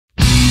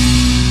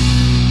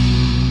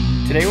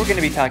Today we're going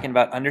to be talking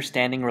about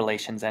understanding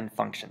relations and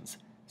functions.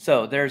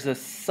 So there's a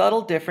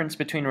subtle difference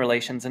between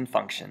relations and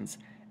functions,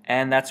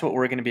 and that's what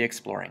we're going to be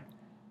exploring.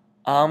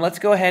 Let's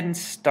go ahead and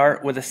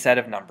start with a set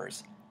of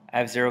numbers. I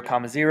have 0,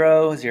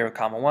 0,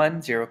 0,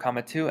 1,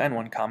 0, 2, and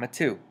 1,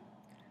 2.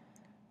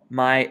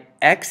 My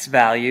x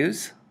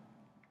values,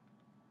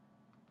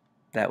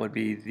 that would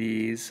be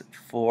these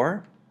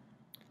four,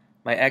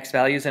 my x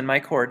values and my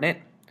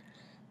coordinate,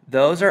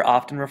 those are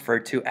often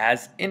referred to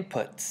as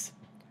inputs.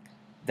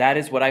 That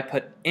is what I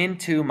put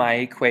into my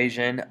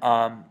equation,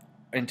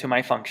 into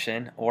my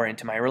function, or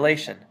into my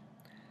relation.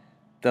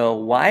 The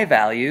y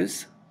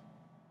values,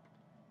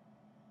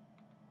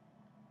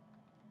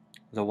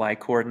 the y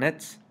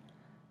coordinates,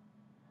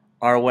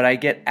 are what I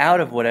get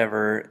out of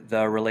whatever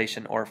the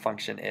relation or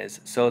function is.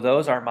 So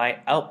those are my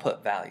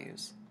output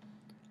values.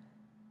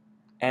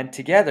 And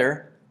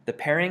together, the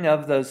pairing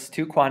of those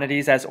two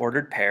quantities as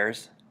ordered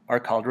pairs are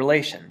called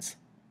relations.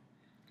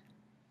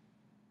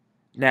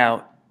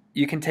 Now,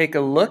 you can take a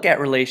look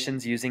at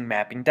relations using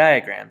mapping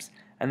diagrams,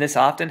 and this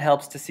often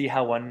helps to see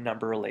how one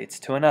number relates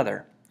to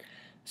another.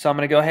 So I'm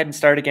going to go ahead and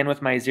start again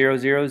with my 0,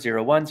 0,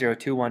 0, 1, 0,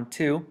 2, 1,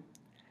 2,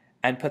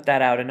 and put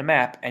that out in a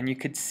map, and you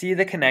could see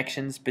the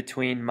connections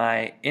between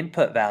my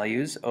input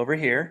values over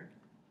here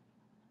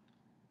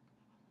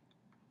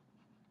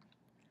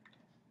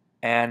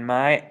and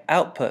my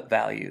output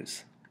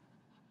values.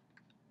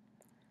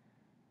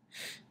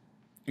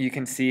 You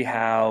can see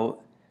how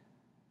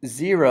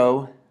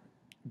 0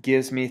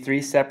 gives me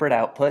 3 separate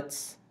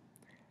outputs,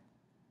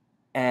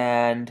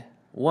 and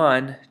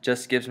 1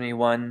 just gives me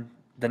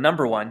the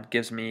number 1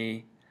 gives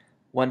me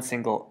one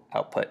single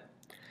output.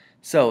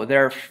 So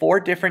there are 4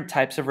 different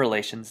types of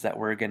relations that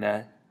we're going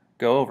to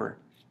go over.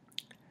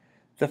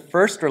 The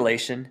first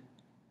relation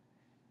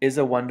is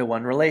a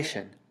one-to-one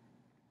relation.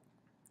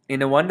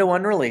 In a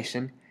one-to-one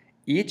relation,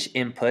 each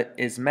input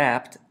is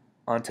mapped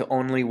onto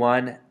only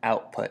one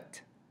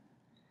output.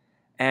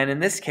 And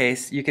in this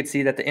case, you could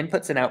see that the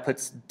inputs and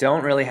outputs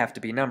don't really have to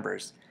be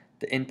numbers.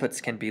 The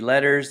inputs can be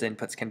letters, the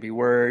inputs can be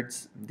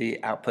words, the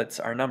outputs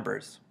are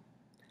numbers.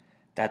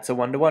 That's a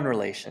one-to-one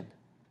relation.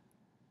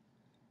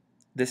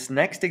 This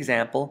next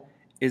example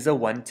is a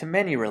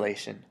one-to-many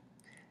relation.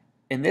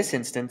 In this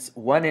instance,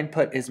 one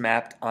input is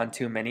mapped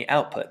onto many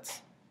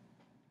outputs.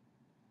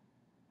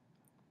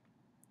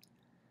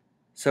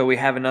 So we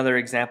have another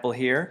example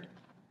here.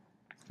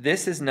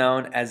 This is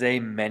known as a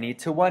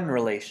many-to-one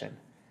relation.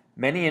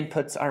 Many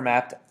inputs are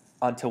mapped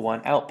onto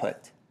one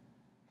output.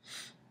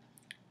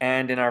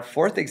 And in our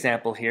fourth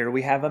example here,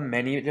 we have a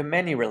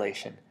many-to-many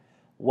relation.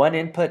 One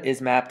input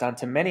is mapped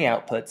onto many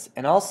outputs,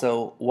 and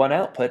also one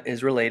output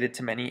is related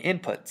to many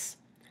inputs.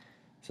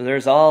 So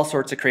there's all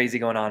sorts of crazy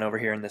going on over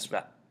here in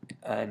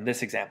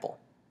this example.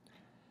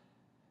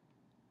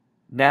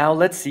 Now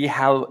let's see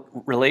how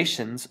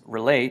relations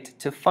relate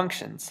to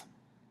functions.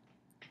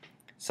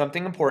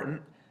 Something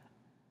important,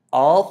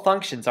 all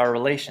functions are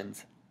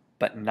relations,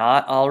 but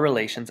not all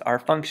relations are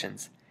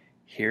functions.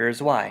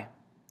 Here's why.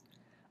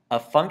 A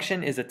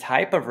function is a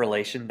type of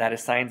relation that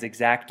assigns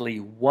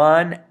exactly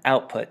one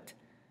output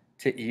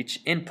to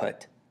each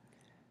input.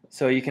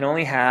 So you can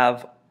only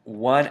have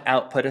one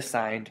output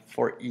assigned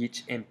for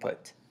each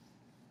input.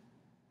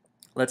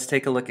 Let's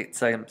take a look at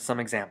some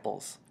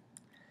examples.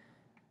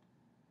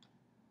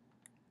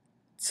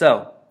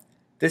 So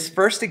this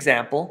first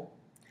example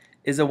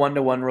is a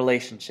one-to-one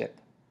relationship,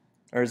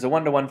 or is a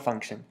one-to-one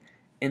function.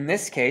 In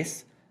this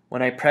case,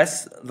 when I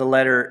press the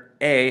letter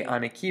A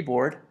on a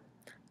keyboard,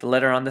 the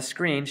letter on the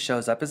screen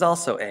shows up as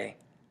also A.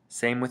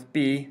 Same with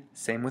B,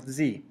 same with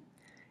Z.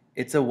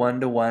 It's a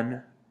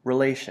one-to-one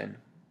relation,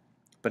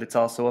 but it's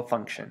also a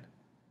function.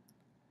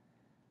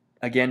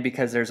 Again,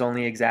 because there's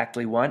only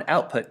exactly one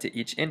output to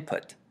each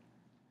input.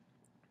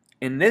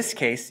 In this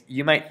case,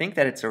 you might think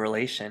that it's a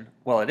relation.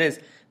 Well, it is,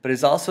 but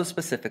it's also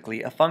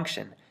specifically a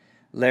function.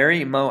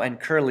 Larry, Mo,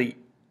 and Curly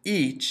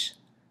each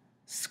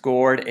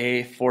scored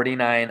a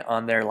 49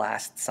 on their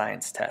last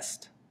science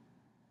test.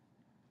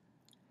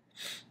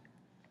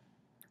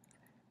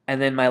 And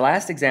then my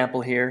last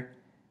example here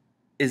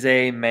is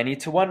a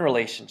many-to-one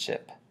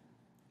relationship.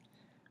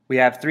 We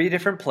have 3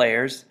 different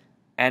players,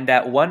 and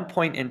at one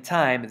point in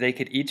time, they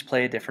could each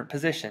play a different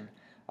position.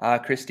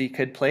 Christy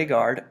could play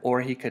guard,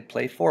 or he could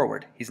play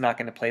forward. He's not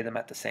going to play them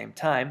at the same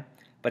time,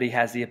 but he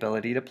has the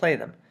ability to play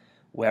them.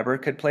 Weber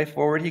could play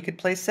forward, he could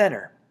play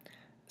center.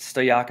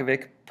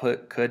 Stojakovic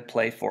could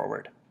play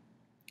forward.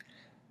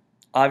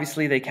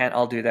 Obviously, they can't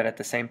all do that at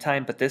the same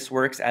time, but this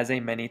works as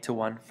a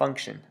many-to-one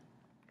function.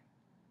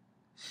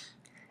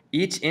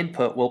 Each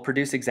input will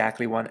produce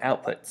exactly one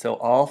output. So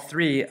all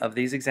 3 of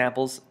these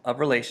examples of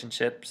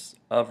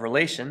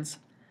relations,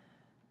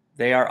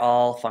 they are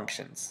all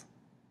functions.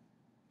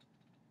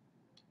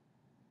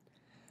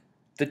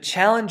 The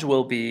challenge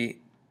will be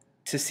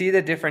to see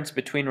the difference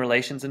between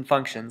relations and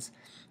functions,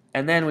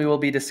 and then we will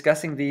be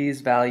discussing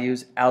these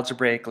values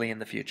algebraically in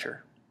the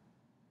future.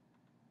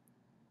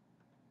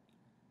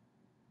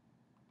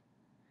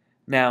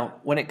 Now,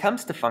 when it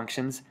comes to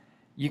functions,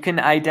 you can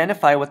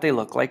identify what they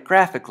look like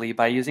graphically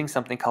by using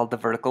something called the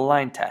vertical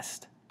line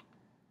test.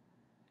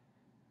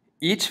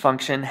 each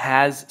function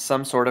has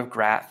some sort of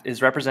graph,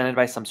 is represented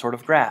by some sort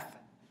of graph.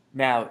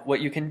 Now, what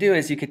you can do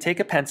is you could take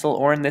a pencil,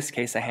 or in this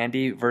case, a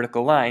handy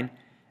vertical line,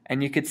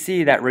 and you could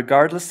see that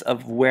regardless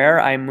of where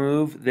I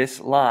move this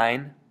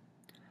line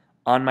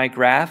on my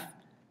graph,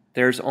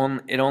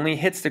 it only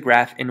hits the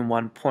graph in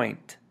one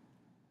point.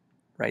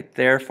 Right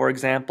there, for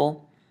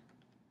example.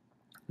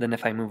 Then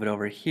if I move it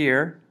over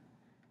here,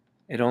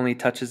 it only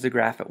touches the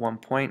graph at one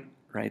point,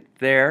 right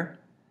there.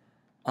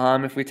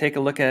 If we take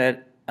a look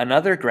at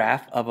another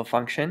graph of a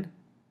function,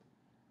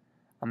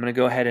 I'm going to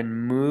go ahead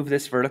and move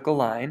this vertical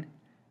line,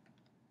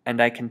 and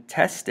I can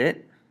test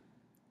it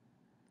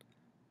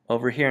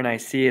over here, and I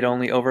see it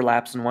only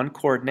overlaps in one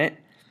coordinate.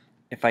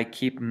 If I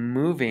keep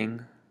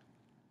moving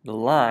the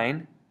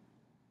line,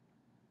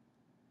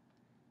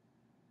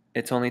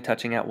 it's only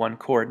touching at one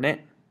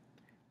coordinate.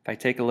 If I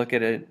take a look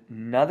at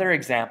another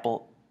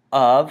example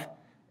of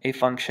a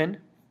function,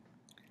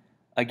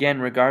 again,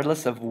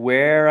 regardless of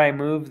where I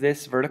move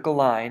this vertical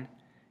line,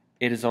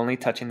 it is only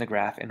touching the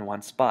graph in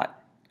one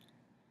spot.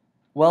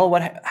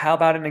 Well, how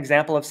about an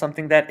example of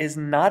something that is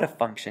not a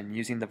function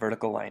using the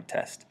vertical line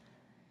test?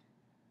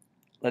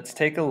 Let's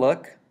take a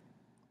look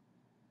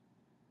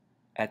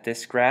at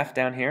this graph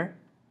down here.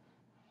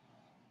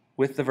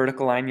 With the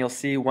vertical line, you'll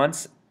see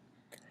once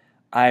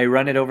I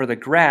run it over the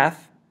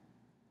graph,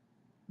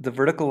 the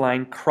vertical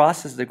line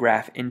crosses the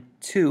graph in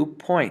 2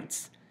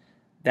 points.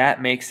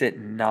 That makes it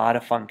not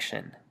a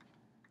function.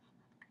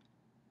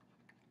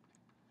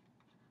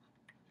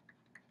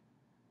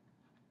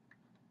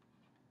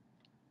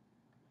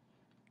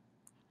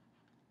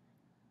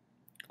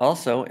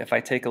 Also, if I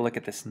take a look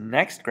at this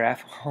next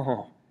graph,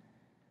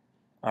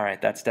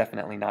 alright, that's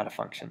definitely not a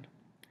function.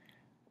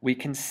 We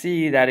can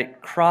see that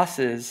it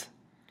crosses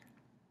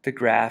the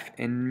graph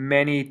in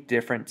many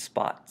different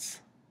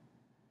spots.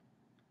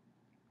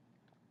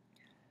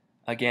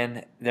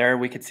 Again, there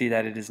we could see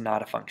that it is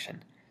not a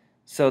function.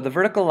 So the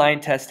vertical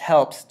line test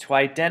helps to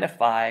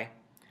identify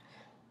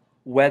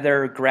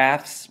whether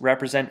graphs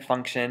represent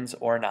functions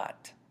or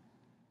not.